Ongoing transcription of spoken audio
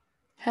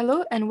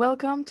Hello and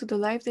welcome to the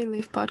Life They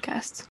Live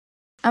podcast.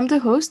 I'm the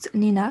host,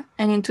 Nina,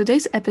 and in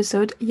today's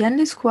episode, Yann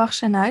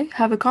Lescouarch and I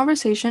have a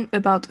conversation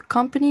about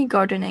company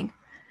gardening.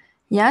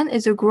 Yann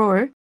is a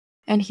grower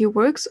and he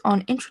works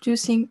on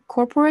introducing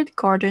corporate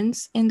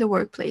gardens in the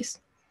workplace.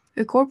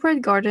 A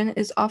corporate garden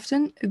is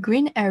often a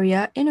green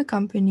area in a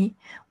company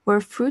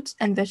where fruits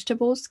and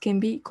vegetables can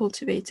be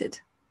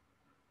cultivated.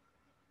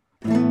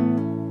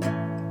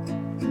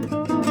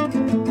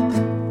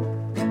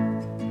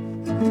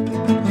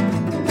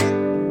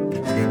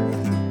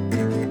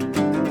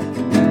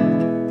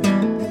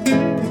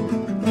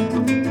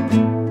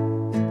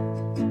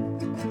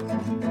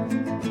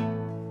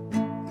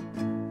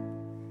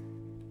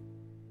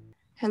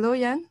 Hello,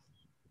 Yann.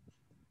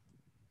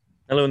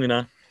 Hello,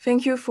 Nina.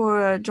 Thank you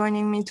for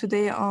joining me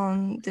today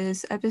on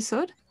this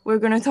episode. We're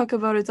going to talk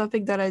about a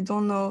topic that I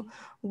don't know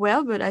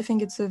well, but I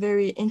think it's a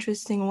very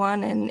interesting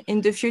one. And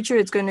in the future,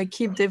 it's going to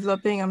keep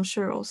developing, I'm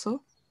sure,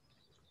 also.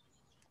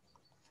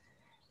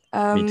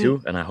 Me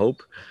too, and I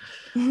hope.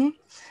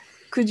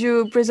 Could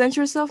you present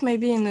yourself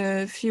maybe in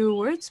a few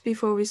words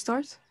before we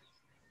start?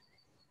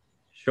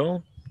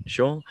 Sure.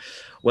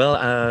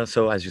 Well,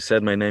 so as you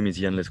said, my name is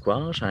Yann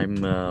Lescouarch.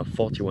 I'm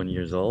 41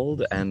 years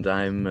old, and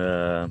I'm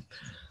a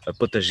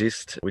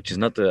potagiste, which is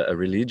not a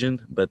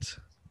religion, but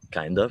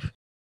kind of.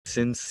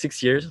 Since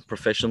 6 years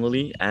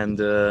professionally,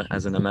 and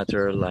as an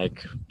amateur,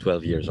 like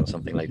 12 years or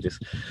something like this.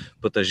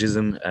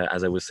 Potagism,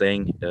 as I was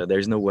saying, there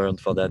is no word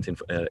for that in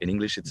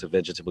English. It's a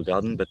vegetable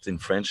garden, but in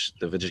French,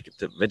 the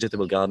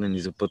vegetable garden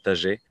is a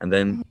potager, and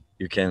then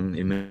you can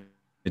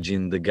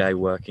imagine the guy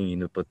working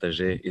in a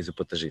potager is a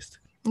potagiste.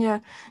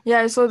 Yeah,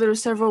 I saw there are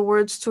several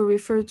words to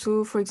refer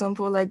to, for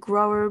example, like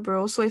grower, but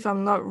also, if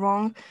I'm not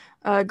wrong,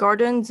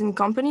 gardens in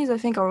companies, I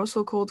think, are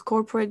also called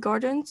corporate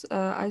gardens,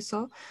 I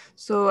saw.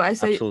 So I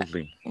say,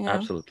 yeah.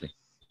 Absolutely.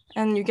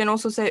 And you can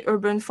also say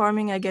urban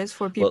farming, I guess,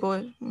 for people.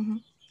 Well,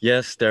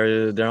 yes,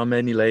 there are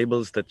many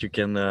labels that you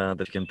can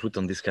put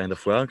on this kind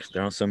of work.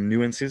 There are some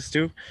nuances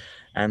too,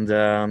 and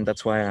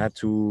that's why I had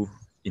to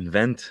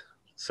invent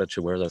such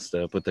a word as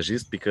the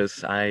potagiste,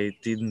 because I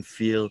didn't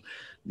feel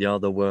the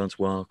other words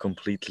were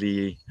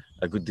completely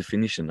a good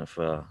definition of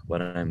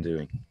what I'm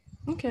doing.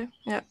 Okay,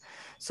 yeah.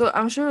 So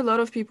I'm sure a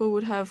lot of people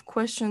would have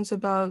questions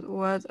about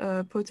what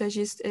a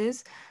potagiste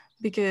is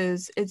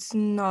because it's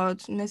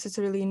not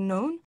necessarily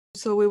known.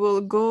 So we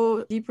will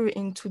go deeper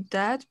into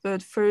that.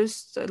 But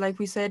first, like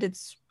we said,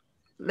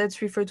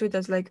 let's refer to it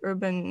as like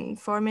urban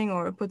farming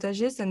or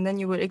potagiste, and then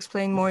you would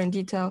explain more in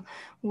detail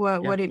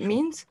what it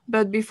means.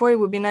 But before, it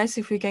would be nice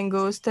if we can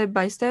go step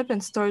by step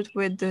and start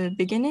with the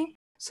beginning.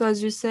 So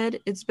as you said,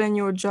 it's been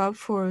your job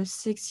for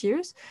 6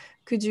 years.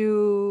 Could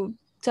you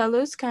tell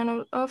us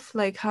kind of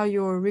like how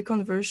your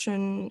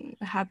reconversion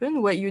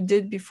happened, what you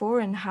did before,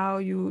 and how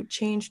you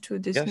changed to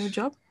this new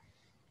job?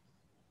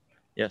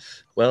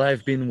 Yes. Well,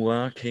 I've been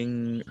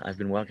working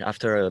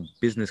after a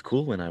business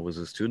school when I was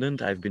a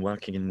student. I've been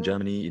working in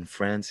Germany, in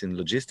France, in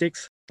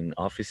logistics, in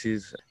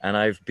offices, and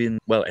I've been,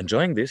 well,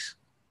 enjoying this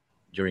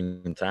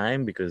during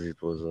time because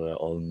it was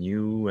all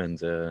new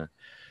and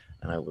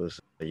I was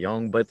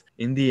young. But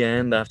in the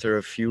end, after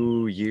a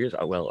few years,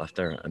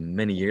 after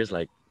many years,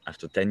 like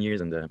after 10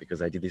 years, and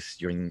because I did this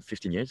during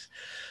 15 years,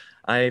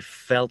 I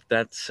felt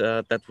that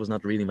that was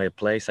not really my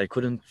place. I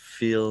couldn't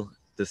feel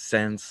the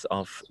sense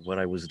of what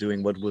I was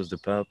doing, what was the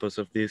purpose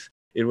of this.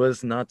 It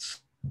was not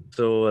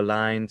so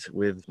aligned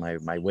with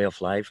my way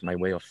of life, my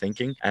way of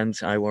thinking. And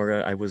I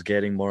was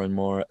getting more and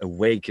more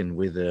awakened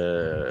with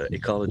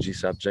ecology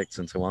subjects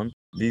and so on.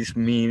 This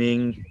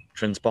meaning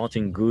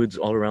transporting goods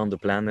all around the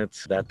planet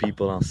that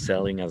people are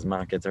selling as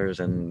marketers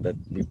and that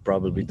we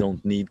probably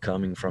don't need,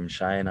 coming from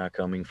China,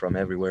 coming from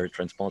everywhere,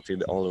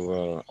 transported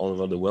all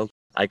over the world.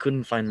 I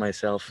couldn't find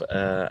myself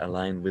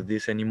aligned with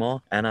this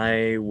anymore, and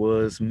I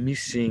was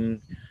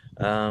missing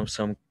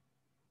some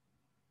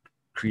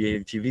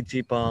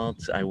creativity part.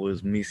 I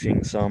was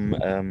missing some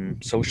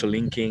social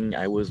linking.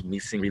 I was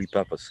missing really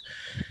purpose.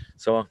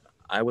 So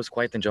I was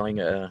quite enjoying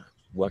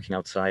working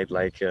outside,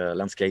 like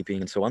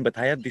landscaping and so on. But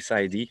I had this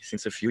idea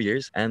since a few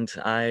years, and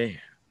I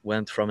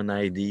went from an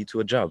idea to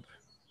a job.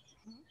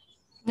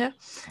 Yeah,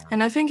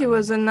 and I think it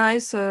was a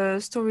nice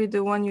story,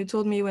 the one you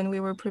told me when we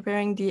were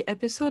preparing the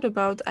episode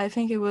about, I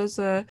think it was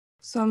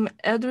some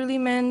elderly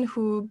man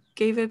who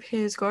gave up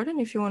his garden,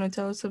 if you want to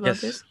tell us about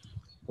this.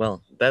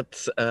 Well,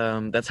 that's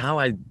how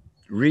I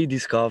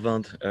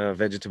rediscovered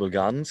vegetable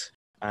gardens.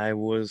 I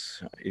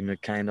was in a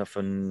kind of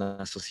an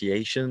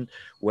association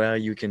where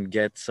you can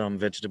get some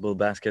vegetable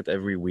basket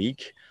every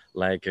week,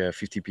 like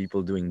 50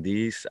 people doing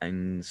this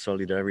in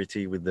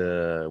solidarity with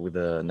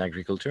an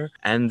agriculture.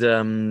 And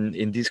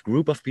in this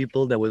group of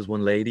people, there was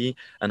one lady,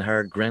 and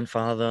her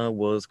grandfather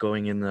was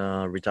going in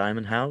a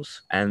retirement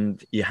house,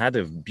 and he had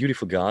a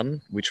beautiful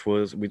garden, which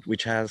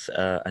has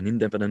an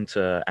independent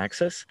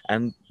access.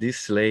 And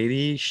this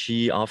lady,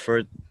 she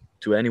offered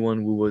to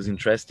anyone who was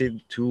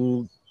interested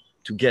to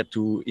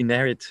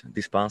inherit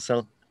this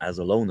parcel as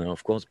a loaner,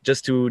 of course,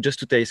 just to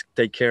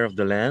take care of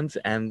the land.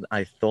 And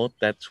I thought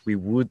that we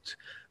would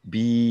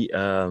be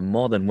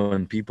more than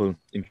one people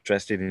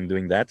interested in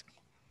doing that.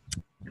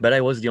 but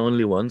I was the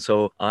only one.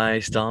 So I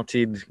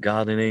started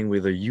gardening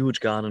with a huge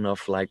garden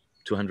of like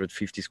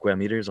 250 square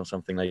meters or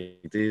something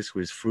like this,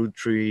 with fruit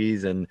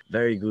trees and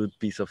very good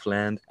piece of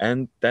land.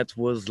 And that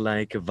was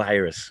like a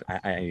virus.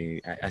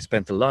 I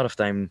spent a lot of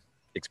time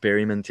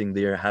experimenting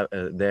there,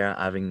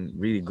 having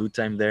really good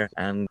time there,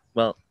 and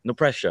well, no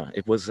pressure.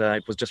 It was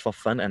just for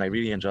fun, and I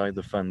really enjoyed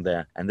the fun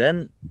there. And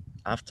then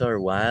after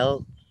a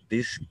while,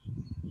 this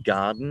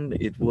garden,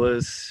 it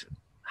was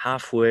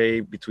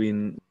halfway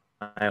between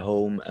my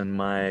home and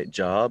my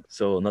job,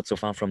 so not so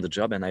far from the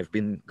job. And I've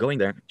been going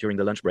there during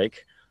the lunch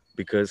break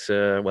because,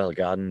 well,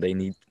 garden, they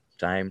need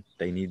time,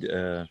 they need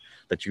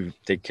that you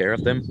take care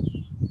of them,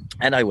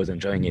 and I was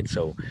enjoying it.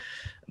 So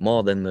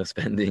more than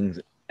spending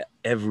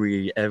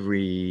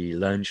every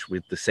lunch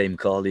with the same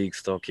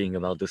colleagues talking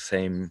about the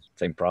same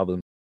problem,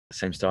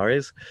 same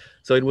stories.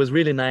 So it was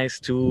really nice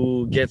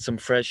to get some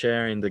fresh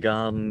air in the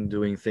garden,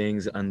 doing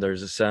things under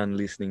the sun,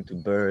 listening to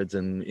birds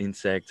and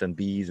insects and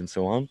bees and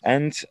so on.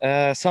 And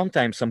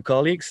sometimes some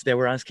colleagues, they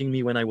were asking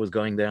me when I was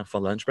going there for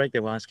lunch break,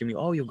 they were asking me,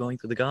 "Oh, you're going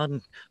to the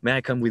garden? May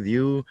I come with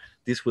you?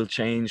 This will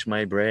change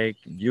my break.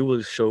 You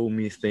will show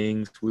me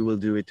things. We will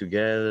do it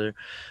together.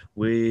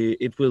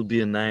 It will be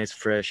a nice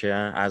fresh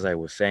air," as I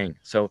was saying.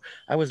 So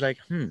I was like,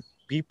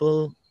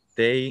 people,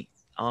 they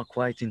are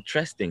quite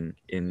interesting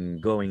in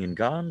going in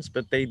gardens,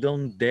 but they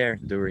don't dare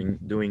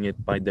doing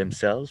it by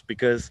themselves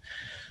because,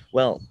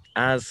 well,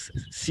 as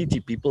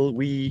city people,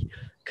 we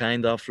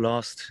kind of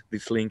lost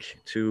this link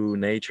to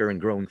nature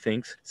and growing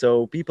things.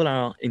 So people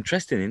are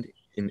interested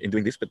in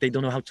doing this, but they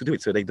don't know how to do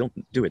it, so they don't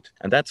do it.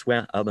 And that's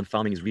where urban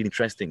farming is really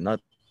interesting,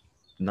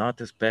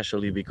 not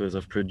especially because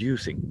of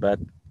producing, but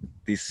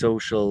this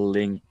social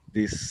link,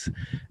 this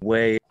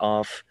way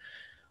of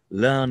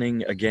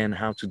learning again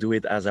how to do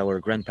it as our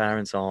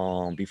grandparents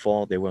or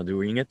before they were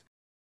doing it.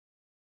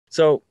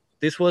 So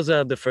this was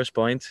the first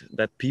point,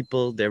 that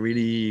people, they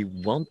really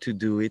want to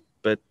do it,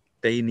 but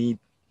they need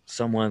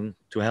someone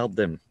to help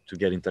them to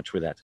get in touch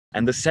with that.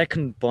 And the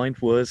second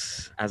point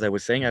was, as I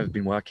was saying, I've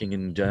been working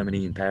in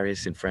Germany, in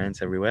Paris, in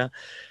France, everywhere.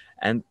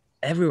 And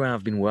everywhere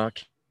I've been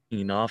working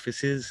in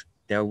offices,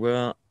 there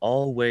were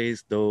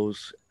always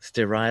those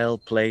sterile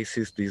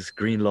places, these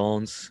green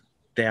lawns.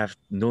 They have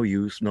no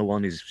use. No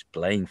one is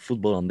playing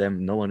football on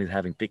them. No one is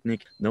having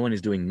picnic. No one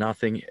is doing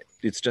nothing.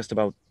 It's just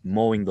about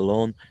mowing the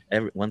lawn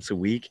once a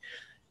week.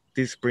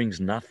 This brings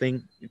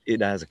nothing.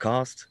 It has a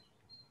cost.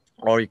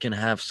 Or you can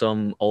have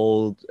some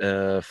old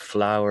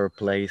flower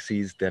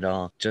places that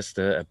are just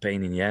a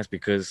pain in the ass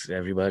because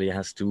everybody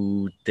has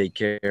to take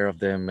care of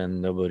them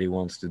and nobody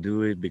wants to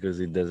do it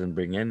because it doesn't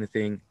bring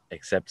anything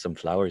except some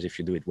flowers if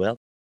you do it well.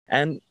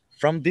 And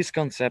from this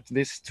concept,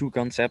 these two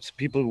concepts,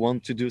 people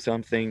want to do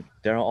something.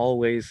 There are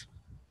always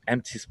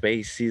empty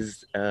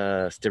spaces,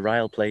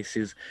 sterile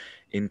places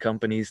in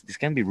companies. This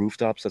can be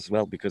rooftops as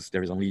well because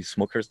there is only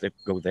smokers that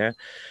go there.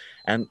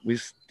 And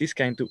with this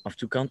of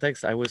two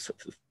contexts, I was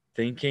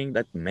thinking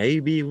that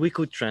maybe we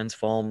could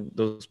transform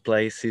those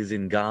places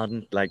in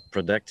garden, like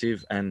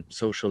productive and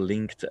social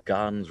linked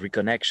gardens,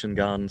 reconnection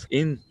gardens,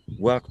 in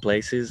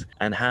workplaces,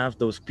 and have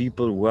those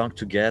people work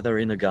together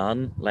in a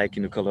garden, like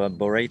in a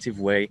collaborative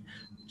way,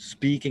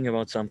 speaking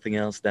about something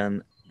else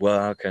than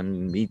work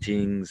and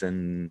meetings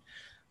and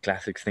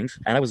classic things.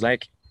 And I was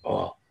like,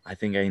 oh, I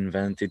think I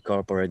invented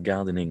corporate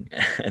gardening.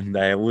 And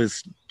I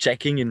was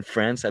checking in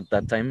France at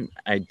that time.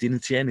 I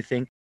didn't see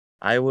anything.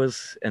 I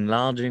was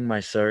enlarging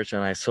my search,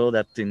 and I saw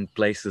that in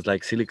places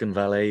like Silicon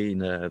Valley in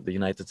the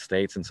United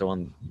States and so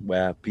on,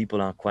 where people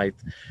are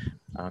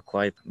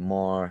quite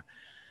more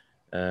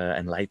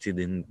enlightened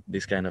in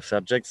this kind of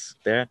subjects.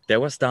 They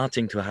were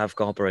starting to have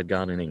corporate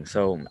gardening.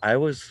 So I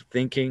was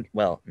thinking,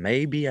 well,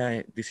 maybe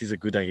I this is a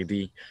good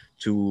idea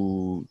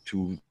to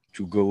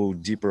go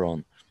deeper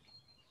on.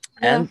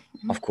 And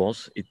Yeah. of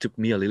course, it took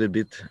me a little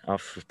bit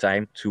of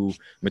time to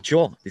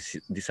mature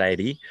this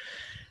idea.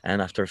 And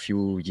after a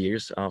few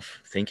years of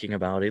thinking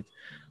about it,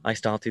 I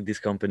started this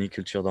company,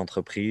 Culture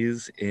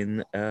d'entreprise,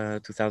 in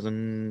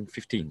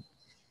 2015.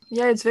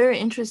 Yeah, it's very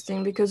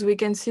interesting because we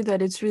can see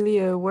that it's really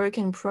a work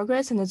in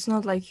progress, and it's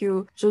not like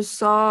you just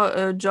saw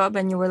a job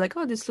and you were like,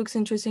 oh, this looks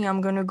interesting,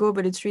 I'm gonna go,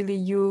 but it's really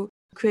you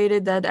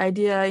created that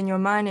idea in your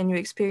mind and you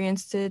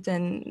experienced it,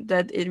 and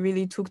that it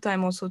really took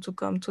time also to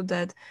come to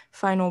that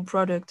final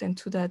product and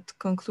to that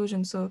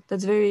conclusion. So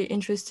that's very Yeah.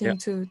 interesting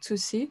to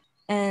see.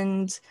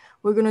 And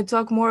we're going to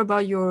talk more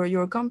about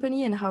your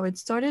company and how it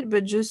started,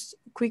 but just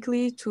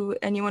quickly, to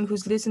anyone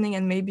who's listening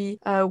and maybe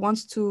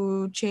wants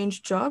to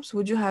change jobs,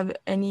 would you have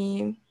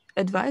any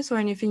advice or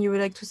anything you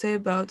would like to say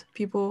about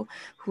people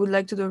who would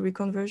like to do a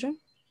reconversion?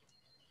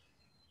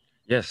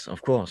 Yes,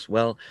 of course.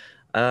 Well,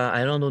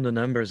 I don't know the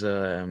numbers,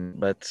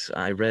 but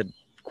I read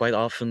quite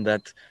often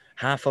that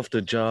half of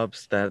the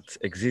jobs that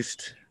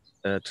exist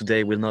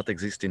today will not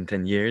exist in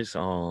 10 years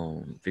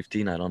or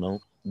 15, I don't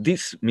know.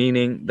 This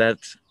meaning that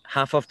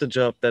half of the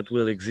job that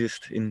will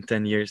exist in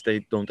 10 years, they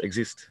don't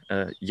exist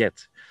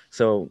yet.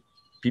 So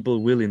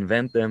people will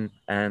invent them,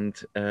 and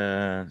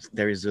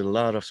there is a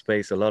lot of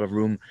space, a lot of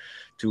room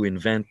to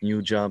invent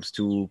new jobs,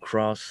 to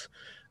cross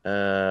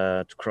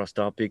to cross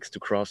topics, to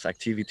cross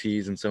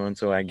activities, and so on.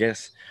 So I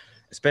guess,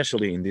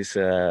 especially in this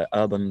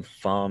urban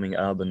farming,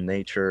 urban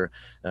nature,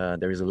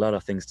 there is a lot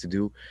of things to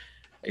do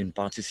in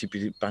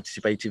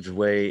participative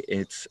way.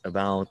 It's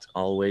about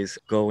always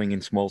going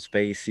in small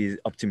spaces,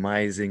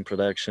 optimizing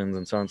productions,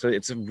 and so on. So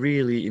it's a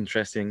really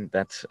interesting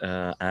that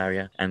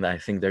area, and I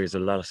think there is a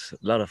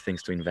lot of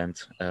things to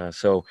invent.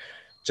 So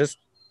just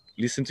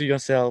listen to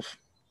yourself,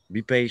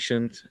 be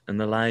patient,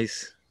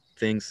 analyze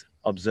things,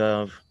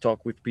 observe,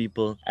 talk with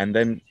people, and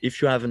then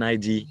if you have an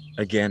idea,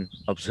 again,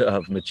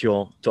 observe,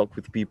 mature, talk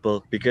with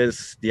people,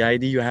 because the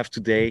idea you have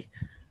today,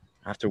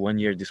 after 1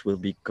 year, this will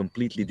be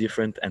completely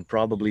different, and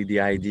probably the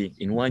idea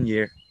in 1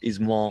 year is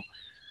more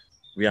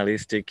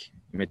realistic,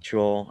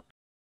 mature,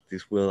 and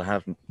this will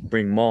have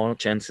bring more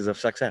chances of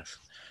success.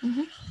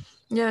 Hmm.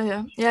 Yeah,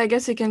 yeah, yeah. I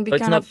guess it can be So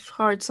it's kind not, of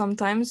hard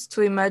sometimes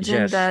to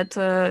imagine yes, that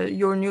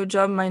your new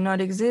job might not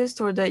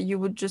exist or that you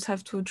would just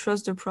have to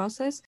trust the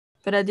process.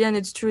 But at the end,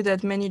 it's true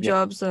that many yeah,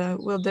 jobs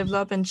will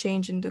develop and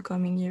change in the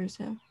coming years.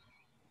 Yeah.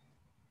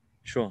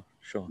 sure,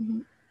 sure,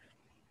 Mhm.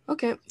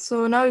 Okay,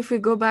 so now if we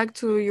go back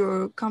to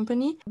your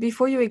company,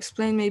 before you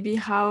explain maybe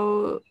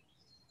how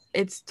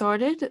it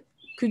started,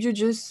 could you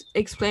just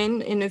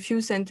explain in a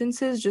few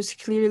sentences just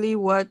clearly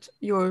what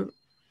your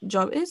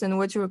job is and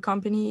what your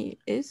company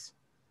is?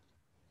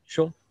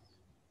 sure,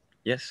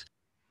 yes.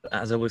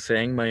 As I was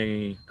saying,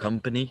 my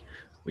company,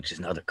 which is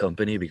not a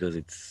company because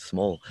it's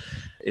small,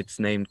 it's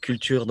named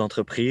Culture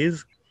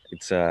d'entreprise.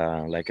 It's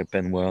like a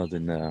pen word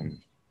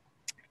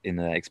in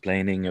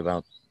explaining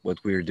about what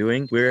we're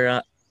doing.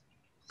 We're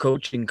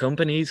coaching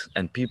companies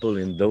and people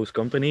in those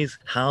companies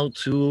how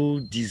to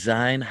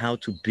design, how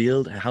to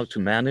build, how to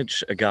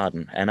manage a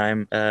garden. And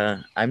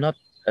I'm not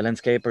a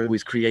landscaper who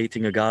is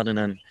creating a garden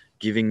and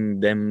giving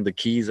them the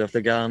keys of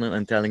the garden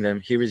and telling them,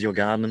 here is your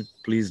garden,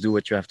 please do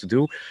what you have to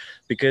do,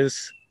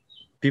 because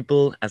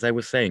people, as I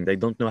was saying, they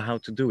don't know how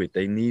to do it.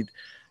 They need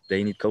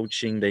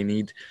coaching. They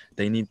need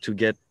to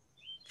get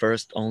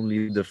first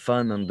only the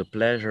fun and the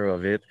pleasure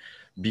of it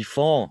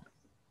before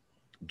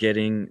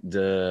getting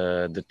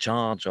the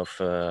charge of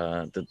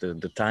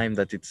the time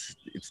that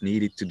it's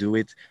needed to do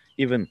it,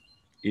 even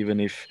even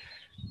if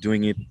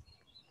doing it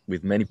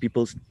with many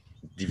people,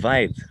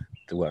 divide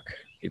the work.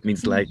 It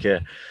means Mhm. like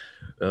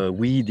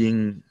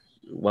weeding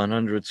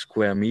 100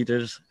 square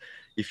meters.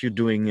 If you're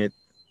doing it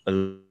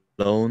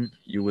alone,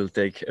 you will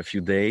take a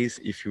few days.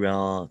 If you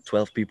are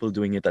 12 people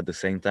doing it at the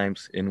same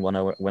times, in 1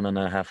 hour,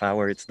 1.5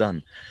 hour, it's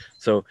done.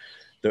 So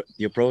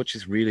the approach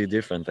is really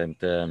different, and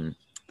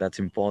that's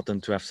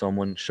important to have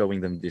someone showing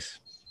them this.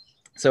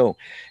 So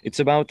it's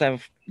about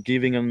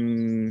giving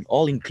an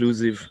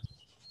all-inclusive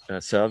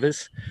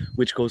service,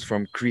 which goes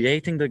from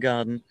creating the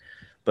garden,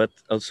 but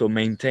also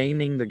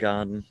maintaining the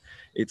garden.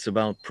 It's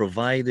about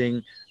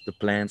providing the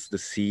plants, the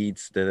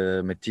seeds,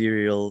 the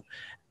material,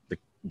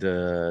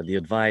 the the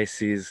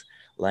advices,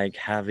 like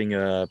having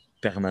a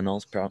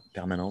permanence.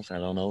 I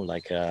don't know,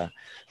 like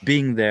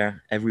being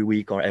there every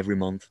week or every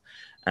month,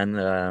 and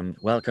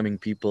welcoming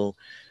people,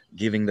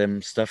 giving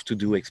them stuff to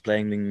do,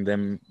 explaining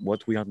them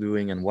what we are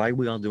doing and why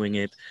we are doing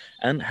it,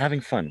 and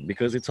having fun,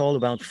 because it's all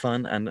about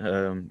fun and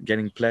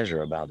getting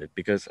pleasure about it.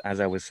 Because as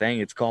I was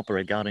saying, it's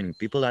corporate gardening.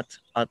 People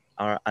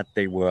are at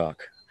their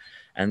work,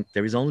 and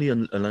there is only a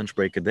lunch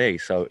break a day.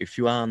 So if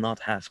you are not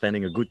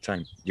spending a good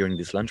time during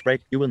this lunch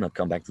break, you will not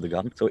come back to the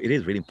garden. So it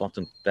is really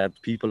important that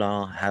people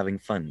are having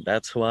fun.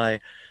 That's why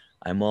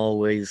I'm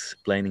always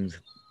planning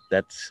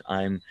that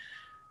I'm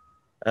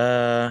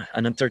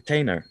an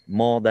entertainer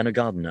more than a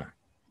gardener.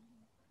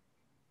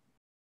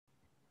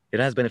 It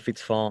has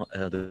benefits for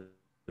the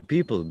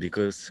people,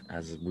 because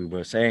as we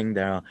were saying,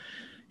 they are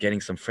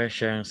getting some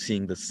fresh air,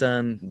 seeing the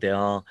sun. They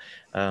are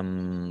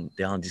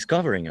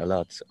discovering a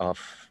lot of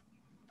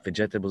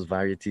vegetables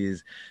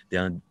varieties. They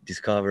are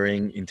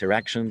discovering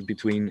interactions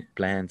between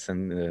plants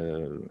and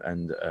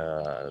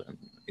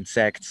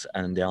insects,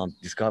 and they are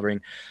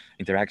discovering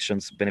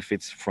interactions,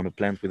 benefits from a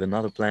plant with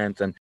another plant.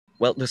 And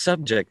well, the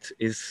subject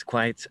is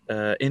quite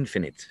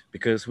infinite,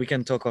 because we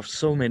can talk of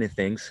so many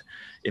things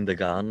in the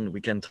garden.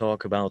 We can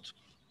talk about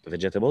the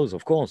vegetables,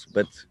 of course,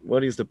 but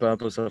what is the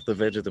purpose of the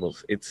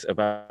vegetables? It's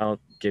about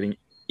getting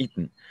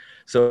eaten.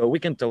 So we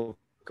can talk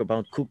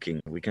about cooking,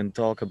 we can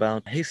talk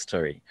about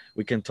history,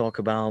 we can talk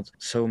about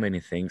so many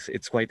things.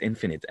 It's quite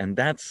infinite, and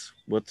that's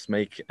what's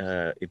make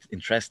it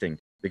interesting,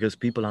 because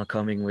people are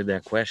coming with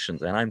their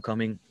questions, and I'm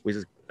coming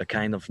with a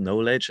kind of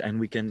knowledge, and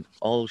we can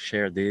all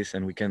share this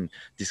and we can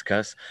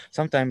discuss.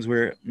 Sometimes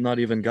we're not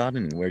even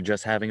gardening, we're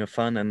just having a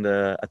fun and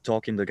a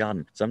talk in the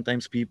garden.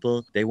 Sometimes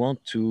people, they want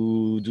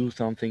to do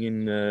something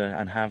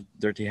and have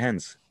dirty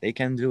hands. They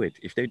can do it.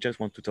 If they just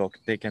want to talk,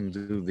 they can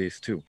do this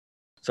too.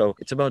 So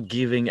it's about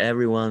giving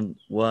everyone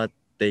what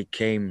they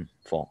came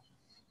for.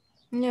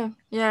 Yeah,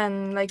 yeah,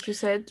 and like you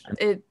said, And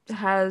it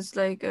has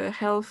like a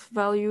health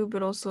value,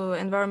 but also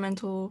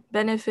environmental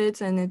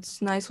benefits, and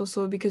it's nice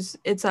also because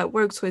it's at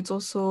work, so it's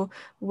also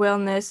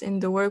wellness in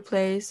the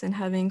workplace and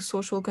having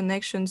social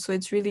connections, so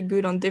it's really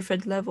good on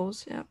different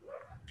levels. Yeah.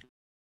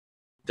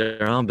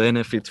 there are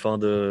benefits for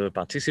the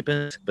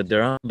participants, but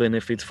there are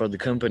benefits for the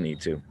company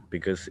too,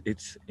 because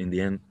it's in the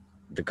end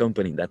the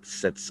company that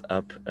sets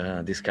up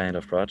this kind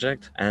of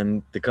project, and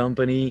the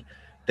company,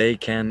 they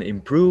can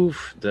improve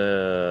the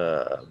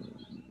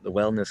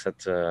wellness at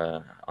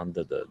on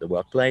the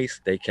workplace.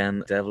 They can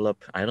develop,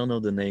 I don't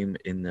know the name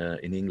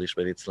in English,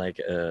 but it's like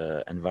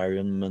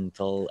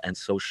environmental and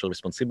social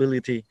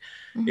responsibility.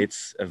 Mm-hmm. It's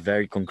a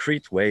very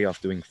concrete way of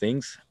doing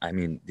things. I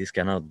mean, this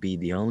cannot be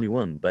the only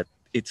one, but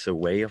it's a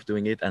way of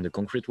doing it, and a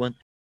concrete one.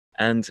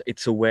 And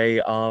it's a way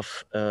of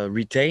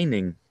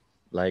retaining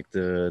like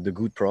the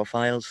good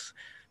profiles,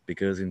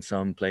 because in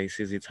some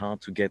places it's hard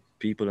to get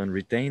people and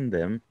retain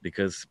them,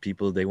 because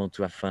people, they want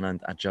to have fun and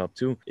a job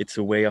too. It's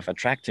a way of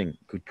attracting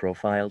good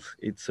profiles.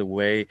 It's a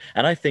way,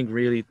 and I think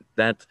really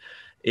that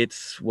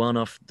it's one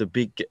of the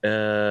big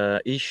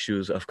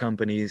issues of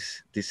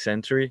companies this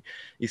century,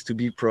 is to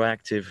be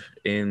proactive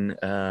in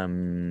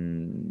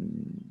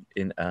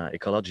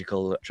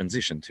ecological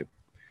transition too.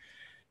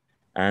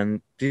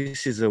 And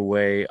this is a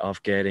way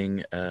of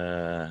getting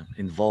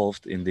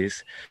involved in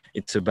this.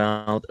 It's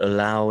about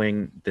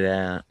allowing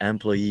their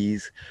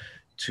employees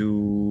to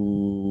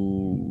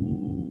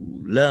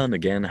learn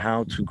again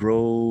how to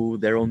grow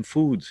their own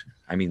food.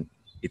 I mean,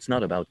 it's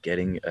not about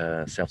getting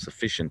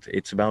self-sufficient.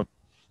 It's about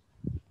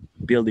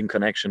building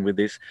connection with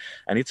this,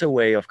 and it's a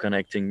way of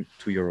connecting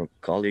to your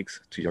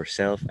colleagues, to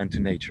yourself, and to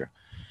nature.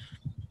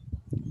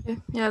 Okay.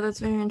 Yeah,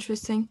 that's very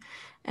interesting.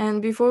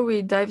 And before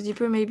we dive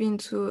deeper, maybe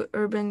into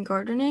urban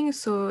gardening,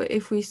 so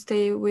if we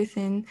stay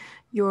within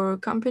your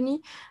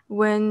company,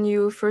 when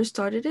you first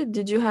started it,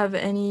 did you have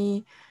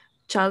any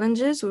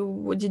challenges?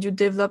 Or did you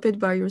develop it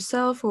by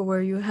yourself, or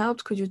were you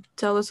helped? Could you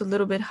tell us a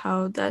little bit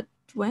how that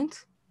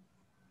went?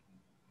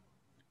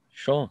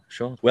 Sure,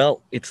 sure.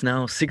 Well, it's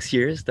now 6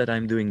 years that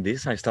I'm doing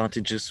this. I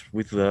started just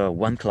with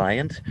one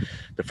client.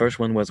 The first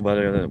one was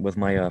with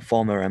my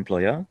former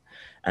employer,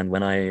 and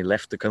when I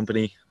left the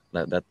company,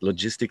 that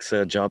logistics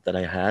job that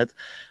I had,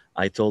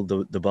 I told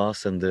the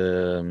boss and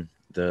the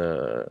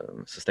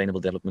sustainable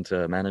development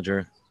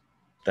manager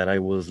that I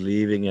was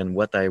leaving and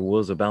what I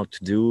was about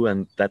to do,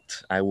 and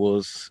that I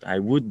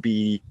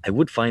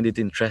would find it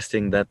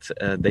interesting that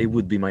they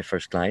would be my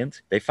first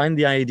client. They find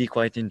the idea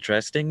quite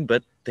interesting,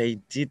 but they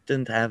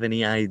didn't have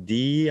any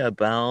idea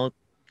about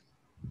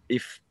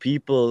if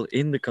people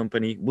in the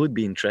company would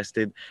be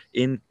interested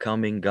in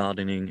coming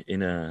gardening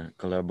in a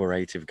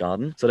collaborative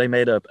garden. So they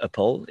made a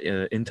poll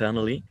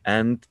internally,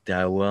 and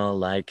there were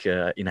like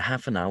in a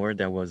half an hour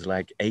there was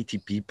like 80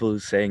 people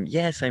saying,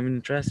 yes, I'm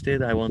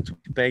interested, I want to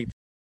participate.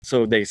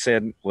 So they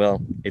said,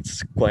 well,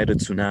 it's quite a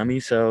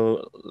tsunami,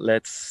 so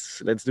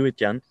let's do it,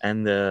 Jan.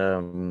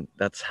 And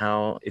that's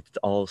how it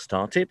all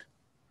started.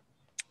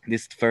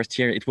 This first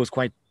year it was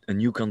quite a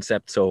new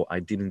concept, so I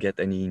didn't get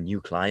any new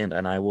client,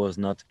 and I was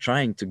not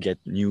trying to get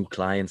new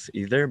clients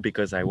either,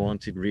 because I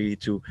wanted really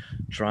to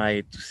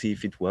try to see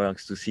if it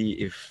works, to see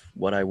if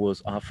what I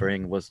was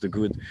offering was the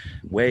good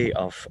way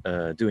of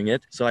doing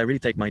it. So I really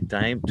took my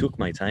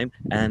time,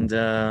 and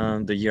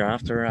the year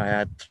after I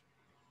had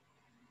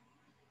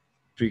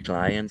 3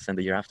 clients, and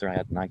the year after I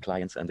had 9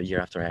 clients, and the year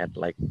after I had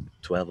like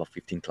 12 or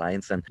 15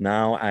 clients, and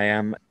now I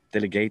am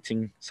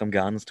delegating some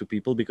gardens to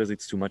people because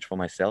it's too much for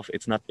myself.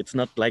 It's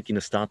not like in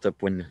a startup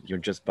when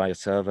you're just by a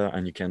server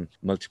and you can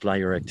multiply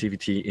your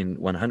activity in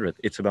 100.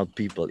 It's about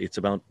people. It's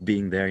about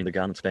being there in the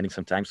garden, spending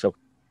some time. So,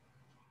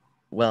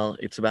 well,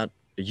 it's about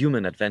a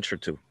human adventure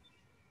too.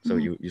 So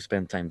Mm-hmm. you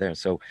spend time there.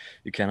 So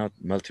you cannot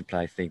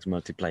multiply things,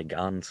 multiply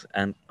gardens.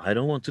 And I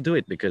don't want to do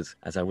it because,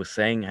 as I was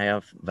saying, I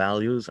have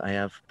values, I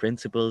have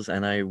principles,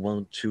 and I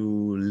want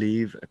to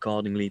live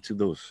accordingly to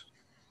those.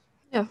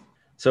 Yeah.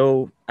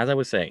 So as I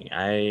was saying,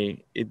 I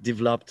it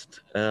developed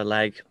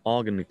like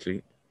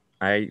organically.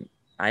 I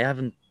I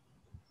haven't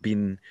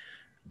been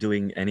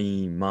doing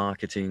any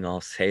marketing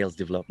or sales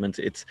development.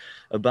 It's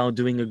about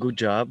doing a good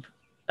job,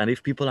 and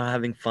if people are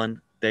having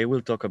fun, they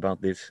will talk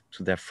about this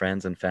to their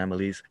friends and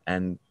families,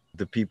 and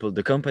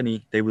the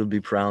company, they will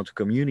be proud to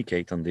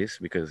communicate on this,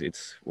 because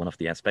it's one of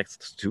the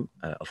aspects too.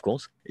 Of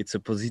course, it's a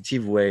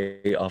positive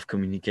way of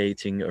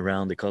communicating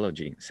around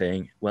ecology,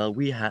 saying, well,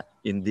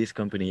 in this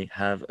company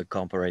have a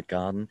corporate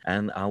garden,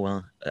 and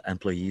our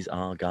employees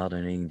are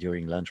gardening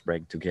during lunch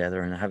break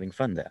together and having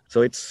fun there.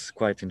 So it's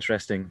quite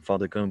interesting for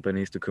the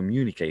companies to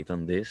communicate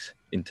on this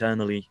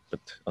internally, but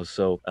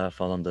also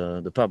for on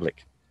the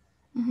public.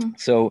 Mm-hmm.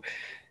 So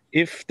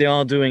if they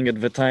are doing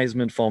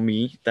advertisement for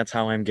me, that's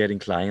how I'm getting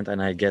client,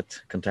 and I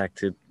get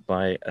contacted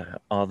by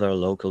other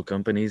local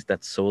companies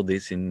that saw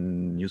this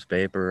in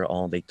newspaper,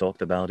 or they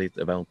talked about it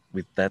about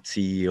with that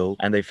CEO,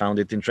 and they found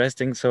it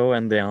interesting. So,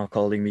 and they are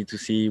calling me to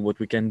see what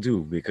we can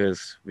do,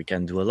 because we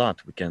can do a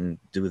lot. We can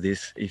do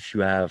this if you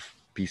have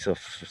piece of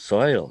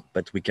soil,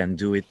 but we can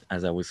do it,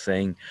 as I was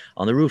saying,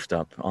 on a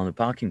rooftop, on a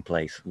parking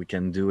place. We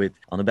can do it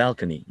on a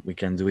balcony. We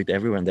can do it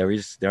everywhere.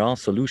 There are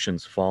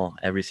solutions for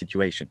every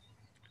situation.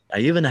 I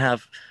even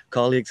have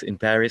colleagues in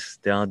Paris.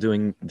 They are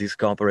doing this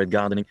corporate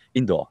gardening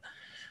indoor.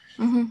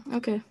 Mm-hmm.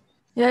 Okay.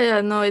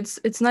 Yeah, no,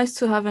 it's nice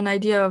to have an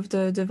idea of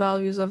the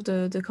values of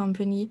the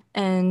company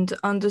and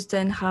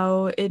understand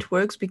how it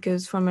works,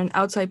 because from an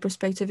outside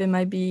perspective it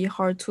might be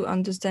hard to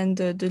understand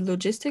the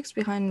logistics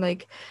behind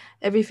like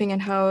everything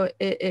and how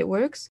it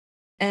works.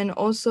 And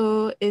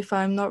also, if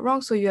I'm not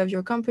wrong, so you have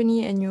your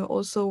company and you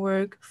also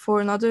work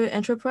for another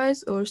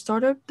enterprise or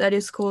startup that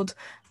is called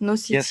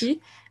Yes. Noocity.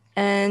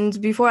 And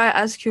before I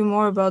ask you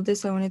more about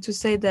this, I wanted to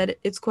say that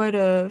it's quite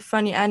a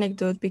funny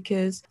anecdote,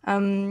 because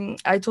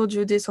I told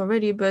you this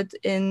already, but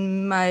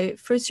in my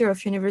first year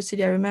of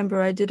university, I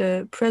remember I did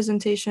a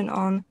presentation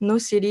on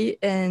Noocity,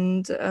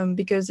 and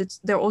because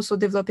they're also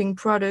developing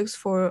products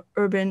for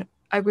urban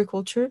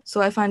agriculture.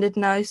 So I find it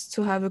nice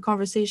to have a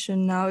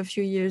conversation now, a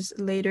few years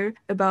later,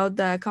 about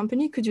that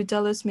company. Could you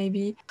tell us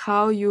maybe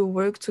how you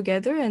work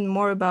together and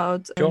more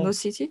about Sure.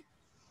 Noocity?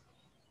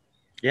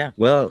 Yeah.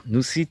 Well,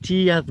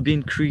 Noocity has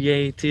been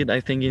created,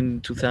 I think, in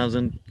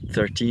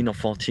 2013 or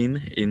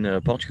 14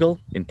 in Portugal,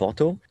 in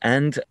Porto,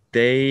 and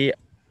they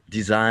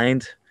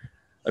designed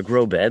a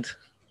grow bed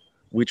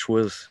which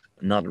was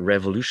not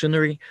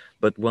revolutionary,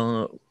 but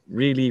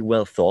really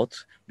well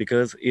thought,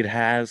 because it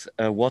has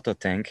a water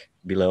tank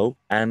below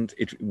and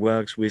it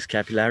works with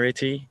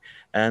capillarity.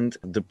 And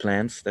the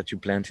plants that you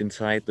plant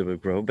inside the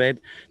grow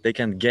bed, they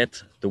can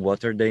get the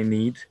water they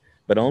need,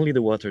 but only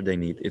the water they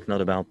need. It's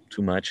not about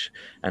too much.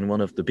 And one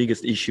of the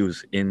biggest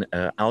issues in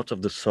out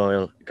of the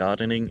soil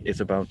gardening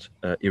is about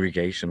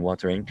irrigation,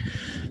 watering.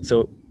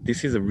 So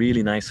this is a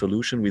really nice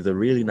solution with a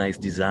really nice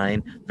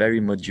design, very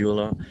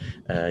modular.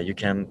 You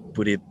can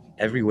put it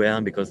everywhere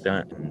because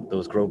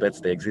those grow beds,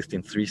 they exist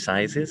in three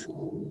sizes.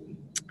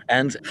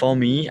 And for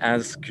me,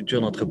 as culture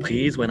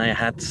d'entreprise, when I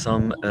had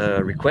some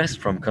requests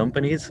from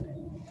companies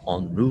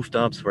on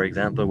rooftops, for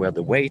example, where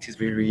the weight is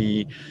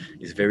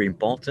very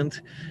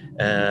important,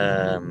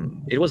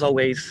 it was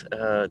always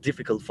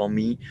difficult for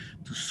me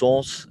to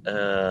source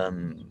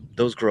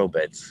those grow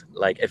beds,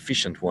 like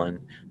efficient one,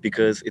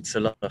 because it's a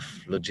lot of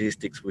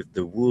logistics with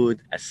the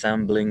wood,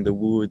 assembling the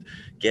wood,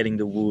 getting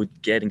the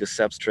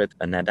substrate,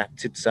 an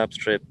adapted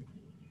substrate,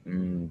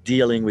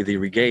 dealing with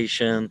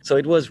irrigation. So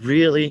it was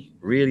really,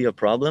 really a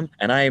problem.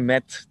 And I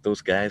met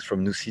those guys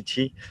from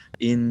Noocity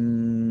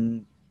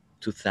in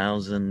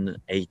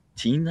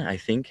 2018, I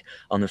think,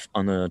 on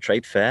a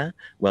trade fair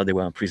where they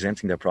were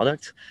presenting their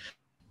product.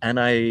 And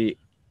I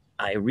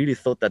really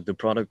thought that the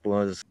product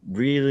was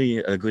really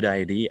a good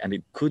idea and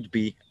it could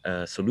be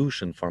a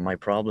solution for my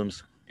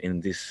problems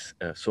in this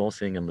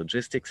sourcing and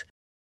logistics.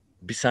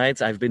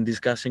 Besides, I've been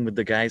discussing with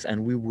the guys,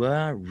 and we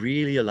were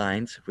really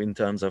aligned in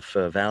terms of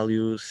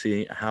values,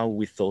 see how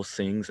we thought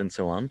things, and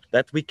so on.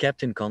 That we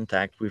kept in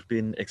contact. We've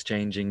been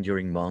exchanging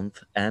during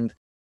month, and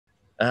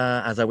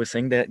as I was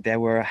saying, that they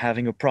were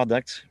having a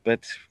product,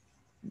 but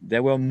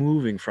they were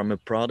moving from a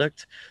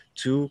product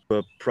to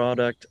a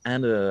product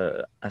and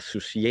a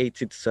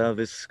associated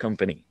service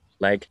company.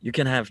 Like you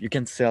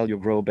can sell your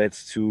grow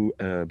beds to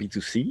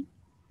B2C,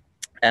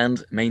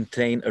 and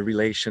maintain a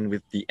relation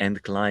with the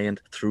end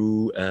client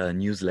through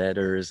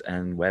newsletters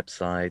and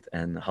website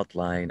and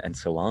hotline and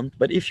so on.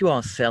 But if you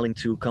are selling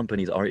to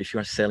companies, or if you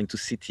are selling to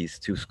cities,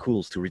 to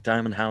schools, to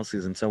retirement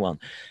houses and so on,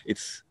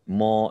 it's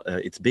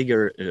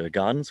bigger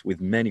gardens with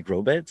many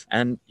grow beds,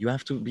 and you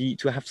have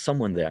to have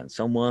someone there,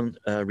 someone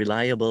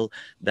reliable,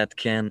 that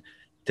can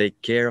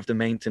take care of the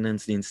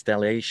maintenance, the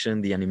installation,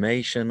 the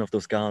animation of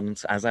those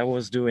gardens, as I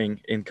was doing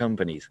in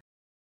companies.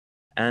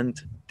 And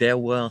they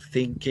were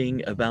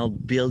thinking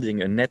about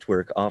building a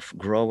network of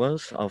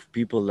growers, of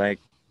people like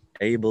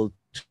able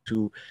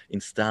to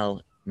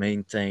install,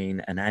 maintain,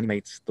 and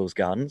animate those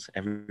gardens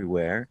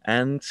everywhere.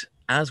 And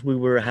as we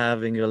were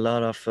having a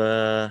lot of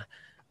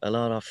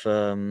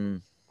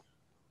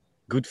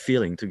good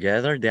feeling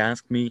together, they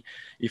asked me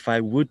if I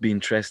would be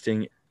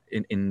interested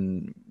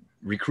in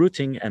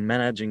recruiting and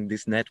managing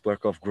this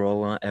network of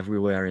grower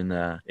everywhere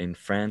in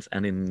France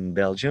and in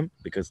Belgium,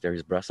 because there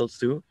is Brussels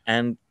too.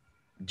 And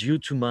due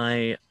to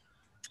my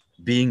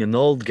being an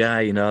old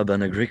guy in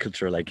urban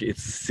agriculture, like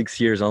it's 6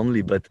 years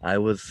only, but I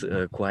was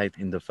quite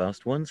in the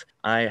first ones.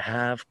 I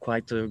have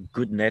quite a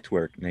good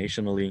network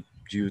nationally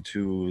due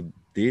to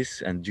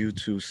this and due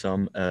to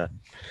some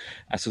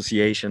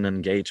association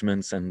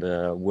engagements and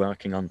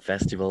working on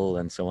festival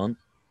and so on.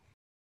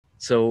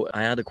 So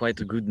I had quite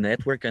a good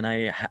network, and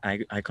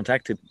I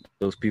contacted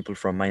those people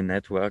from my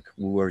network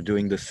who were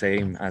doing the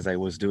same as I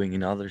was doing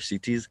in other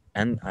cities,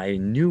 and I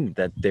knew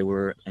that they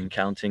were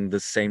encountering the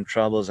same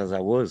troubles as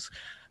I was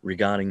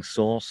regarding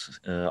source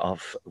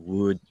of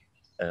wood,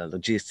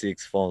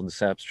 logistics for the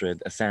substrate,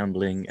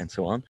 assembling, and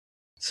so on.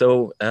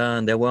 So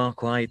they were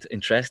quite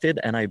interested,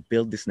 and I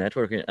built this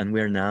network, and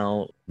we're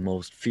now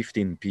almost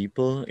 15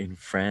 people in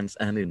France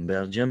and in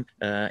Belgium,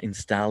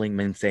 installing,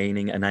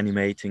 maintaining, and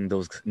animating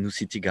those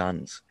Noocity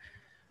gardens,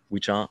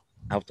 which are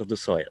out of the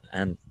soil.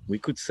 And we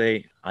could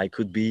say I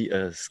could be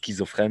a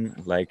schizophrene,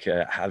 like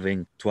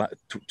having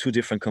two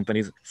different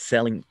companies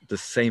selling the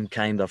same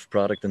kind of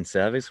product and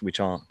service,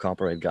 which are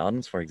corporate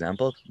gardens, for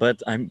example.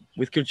 But I'm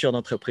with Culture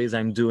d'entreprise,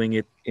 I'm doing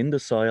it in the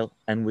soil,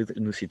 and with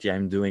Noocity,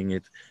 I'm doing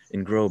it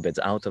in grow beds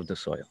out of the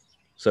soil.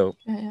 So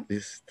Yeah, yeah.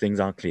 these things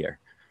are clear.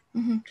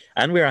 Mm-hmm.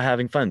 And we are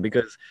having fun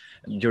because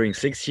during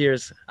 6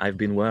 years I've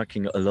been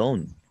working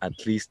alone,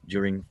 at least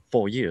during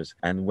 4 years.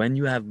 And when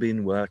you have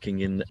been working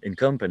in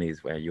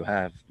companies where you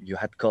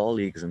had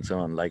colleagues and so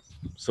on, like,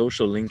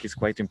 social link is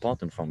quite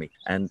important for me.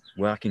 And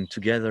working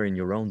together in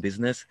your own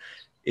business,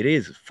 it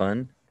is fun,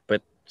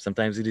 but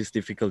sometimes it is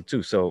difficult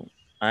too. So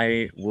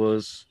I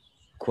was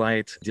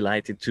quite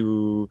delighted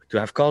to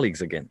have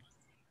colleagues again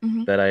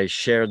Mm-hmm. that I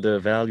share the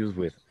values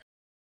with.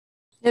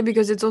 Yeah,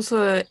 because it's also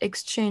a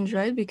exchange,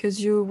 right?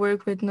 Because you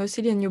work with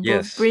Noocity and you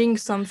both Yes, bring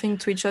something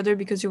to each other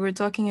because you were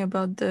talking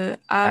about the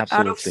out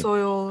of absolutely,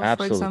 soil, for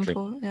absolutely.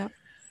 example. Yeah.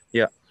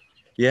 Yeah.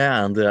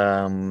 Yeah,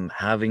 and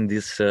having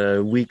these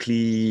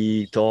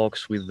weekly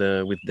talks with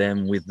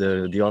them, with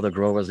the other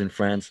growers in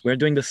France.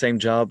 We're doing the same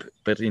job,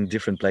 but in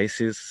different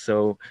places.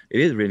 So it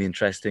is really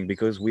interesting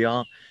because we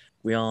are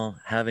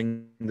having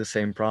the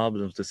same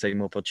problems, the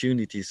same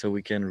opportunities, so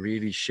we can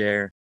really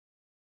share.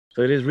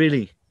 So it is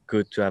really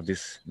good to have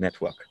this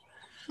network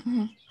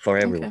Hmm. for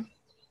everyone. Okay.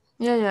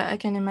 Yeah, yeah, I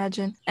can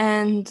imagine.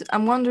 And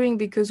I'm wondering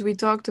because we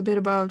talked a bit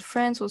about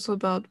France, also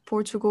about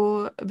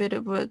Portugal, a bit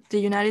about the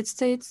United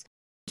States.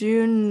 Do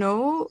you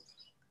know,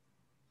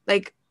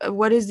 like,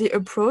 what is the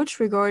approach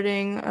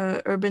regarding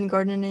urban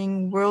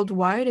gardening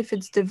worldwide if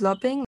it's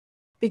developing?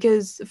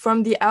 Because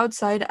from the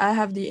outside, I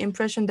have the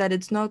impression that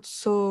it's not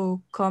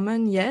so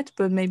common yet,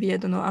 but maybe I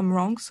don't know, I'm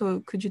wrong.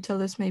 So could you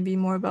tell us maybe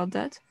more about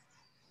that?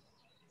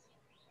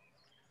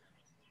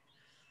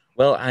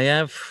 Well, I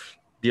have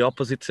the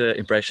opposite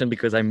impression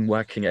because I'm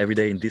working every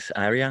day in this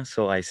area,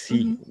 so I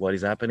see Mm-hmm. what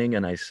is happening,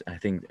 and I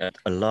think that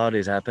a lot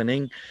is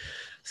happening.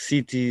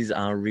 Cities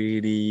are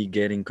really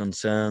getting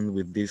concerned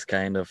with these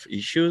kind of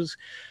issues.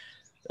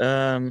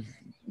 Um,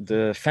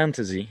 the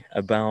fantasy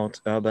about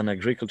urban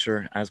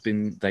agriculture has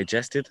been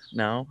digested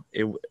now.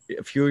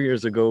 A few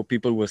years ago,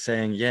 people were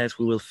saying, yes,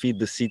 we will feed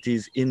the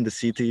cities in the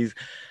cities.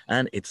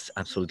 And it's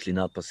absolutely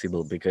not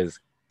possible because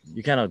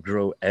you cannot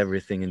grow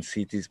everything in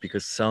cities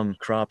because some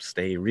crops,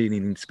 they really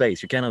need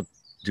space. You cannot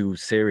do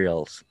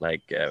cereals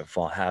like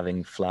for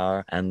having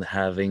flour and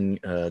having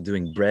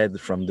doing bread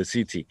from the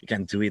city. You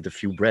can do it a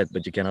few bread,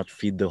 but you cannot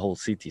feed the whole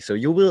city. So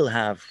you will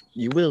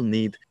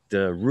need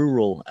the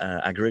rural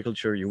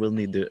agriculture, you will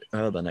need the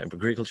urban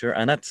agriculture,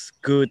 and that's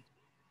good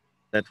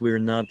that we're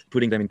not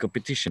putting them in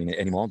competition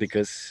anymore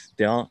because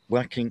they are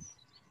working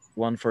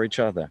one for each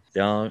other.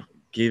 They are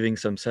giving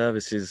some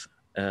services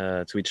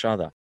to each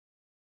other.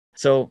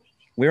 So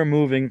we're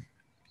moving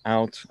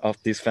out of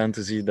this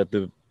fantasy that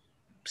the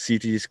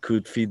cities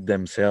could feed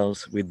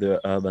themselves with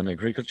the urban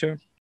agriculture.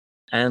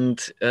 And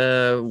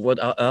what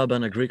our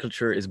urban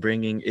agriculture is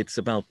bringing, it's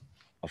about,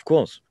 of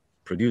course,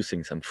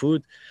 producing some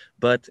food,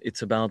 but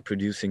it's about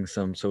producing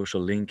some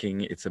social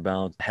linking. It's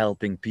about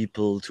helping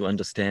people to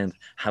understand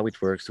how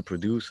it works to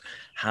produce,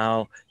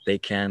 how they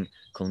can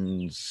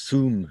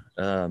consume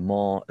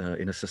more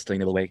in a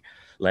sustainable way,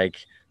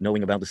 like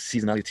knowing about the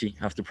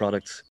seasonality of the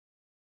products,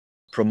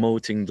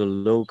 promoting the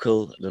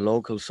local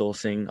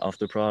sourcing of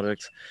the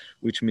products,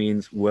 which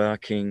means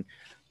working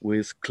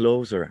with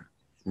closer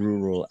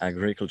rural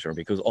agriculture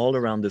because all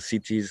around the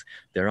cities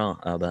there are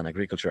urban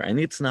agriculture, and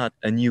it's not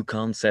a new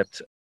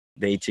concept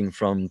dating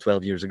from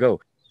 12 years ago.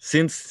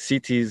 Since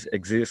cities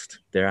exist,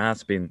 there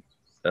has been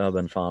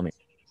urban farming.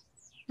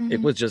 It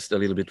Mm-hmm. was just a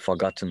little bit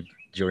forgotten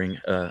during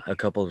a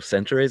couple of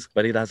centuries,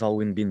 but it has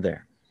always been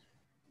there.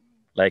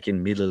 Like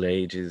in Middle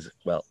Ages,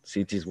 well,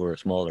 cities were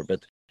smaller,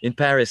 but in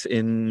Paris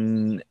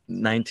in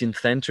 19th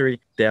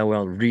century, they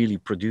were really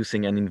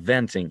producing and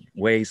inventing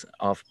ways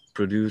of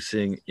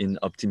producing in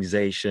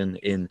optimization,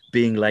 in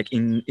being like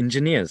in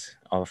engineers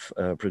of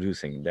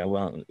producing.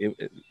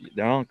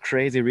 There are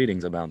crazy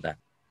readings about that.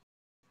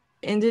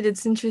 Indeed,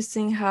 it's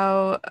interesting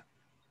how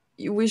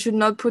we should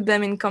not put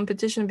them in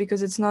competition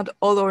because it's not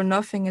all or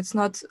nothing. It's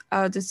not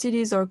the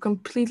cities are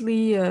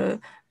completely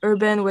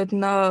urban with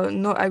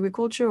no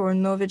agriculture or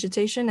no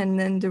vegetation, and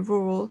then the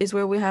rural is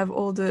where we have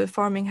all the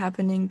farming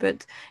happening.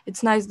 But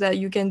it's nice that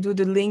you can do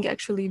the link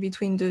actually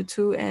between the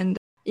two, and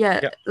yeah,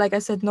 Yeah, like I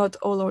said, not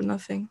all or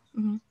nothing.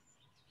 Hmm.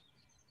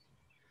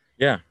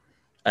 yeah,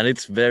 and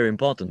it's very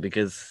important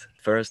because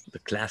first the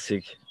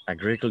classic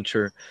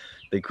agriculture,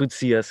 they could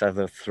see us as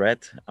a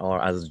threat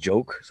or as a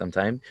joke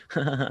sometimes.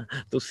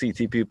 Those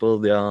city people,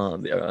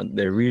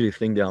 they really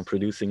think they are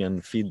producing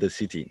and feed the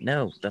city.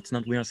 No, that's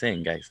not what we are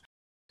saying, guys.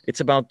 It's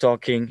about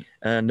talking,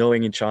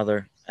 knowing each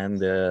other, and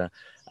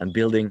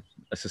building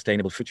a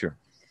sustainable future.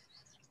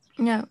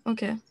 Yeah,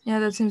 okay. Yeah,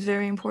 that seems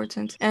very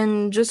important.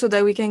 And just so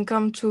that we can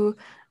come to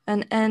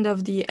an end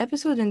of the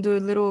episode and do a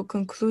little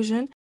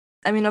conclusion.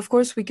 I mean, of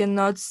course, we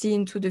cannot see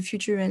into the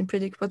future and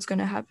predict what's going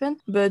to happen.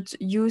 But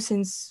you,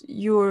 since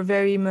you're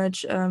very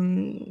much,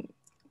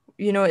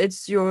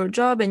 it's your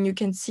job and you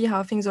can see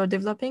how things are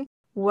developing,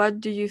 what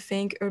do you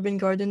think urban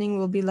gardening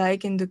will be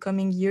like in the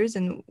coming years,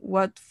 and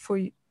what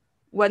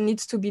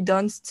needs to be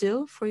done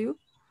still for you?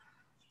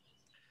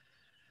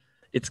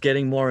 It's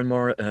getting more and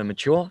more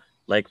mature.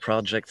 Like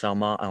projects are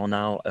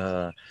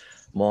now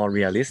more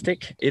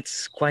realistic.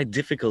 It's quite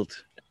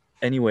difficult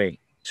anyway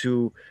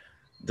to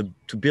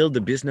to build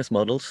the business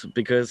models,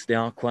 because they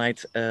are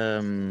quite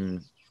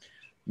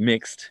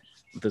mixed.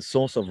 The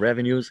source of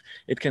revenues,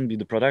 it can be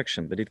the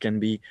production, but it can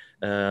be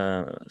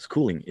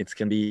schooling, it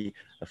can be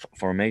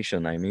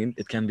formation, I mean,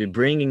 it can be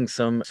bringing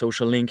some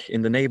social link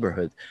in the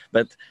neighborhood.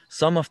 But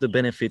some of the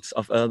benefits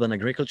of urban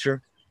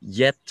agriculture,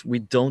 yet we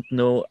don't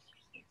know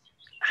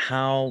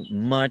how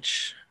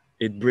much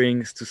it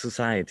brings to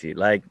society.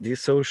 Like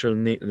this social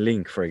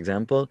link, for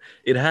example,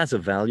 it has a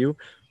value,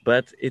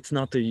 but it's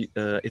not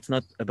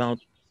about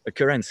a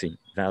currency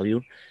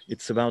value.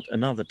 It's about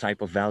another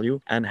type of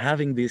value. And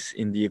having this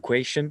in the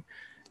equation,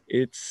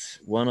 it's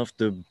one of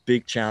the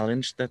big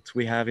challenge that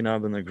we have in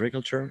urban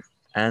agriculture.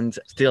 And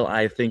still,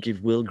 I think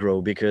it will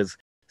grow, because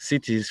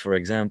cities, for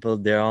example,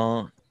 they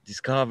are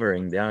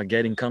discovering, they are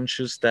getting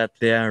conscious that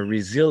their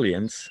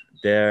resilience,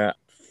 their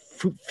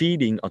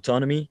feeding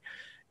autonomy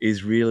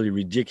is really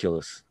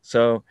ridiculous.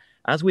 So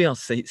as we are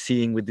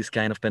seeing with this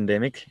kind of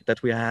pandemic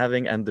that we are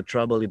having, and the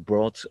trouble it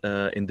brought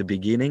in the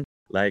beginning,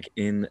 like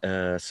in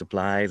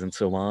supplies and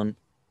so on,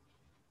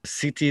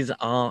 cities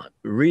are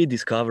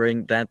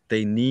rediscovering that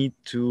they need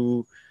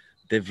to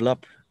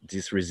develop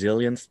this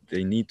resilience,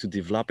 they need to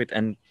develop it,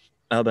 and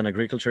urban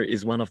agriculture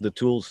is one of the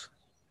tools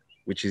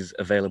which is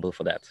available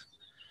for that.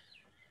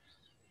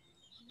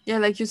 Yeah,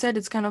 like you said,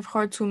 it's kind of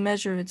hard to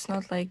measure. It's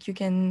not like you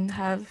can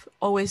have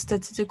always Yeah,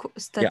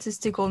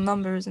 statistical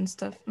numbers and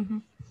stuff.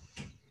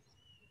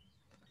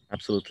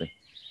 absolutely.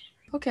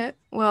 Okay,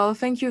 well,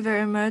 thank you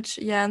very much,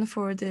 Jan,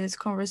 for this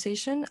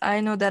conversation.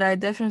 I know that I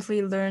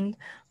definitely learned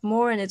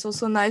more, and it's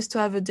also nice to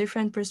have a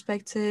different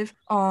perspective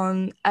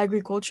on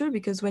agriculture,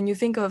 because when you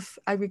think of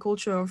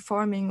agriculture or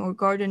farming or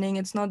gardening,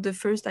 it's not the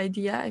first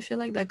idea I feel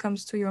like that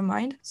comes to your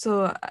mind.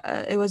 So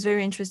it was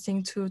very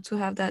interesting to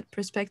have that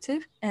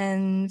perspective,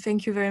 and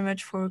thank you very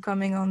much for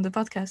coming on the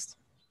podcast.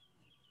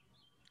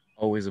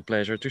 Always a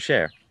pleasure to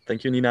share.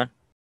 Thank you, Nina.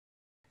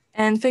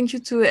 And thank you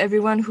to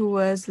everyone who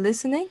was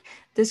listening.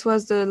 This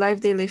was the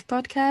Life They Live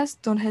podcast.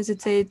 Don't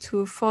hesitate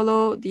to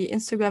follow the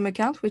Instagram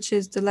account, which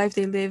is the Life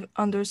They Live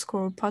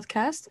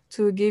 _podcast,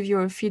 to give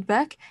your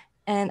feedback.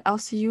 And I'll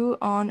see you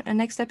on a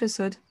next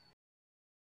episode.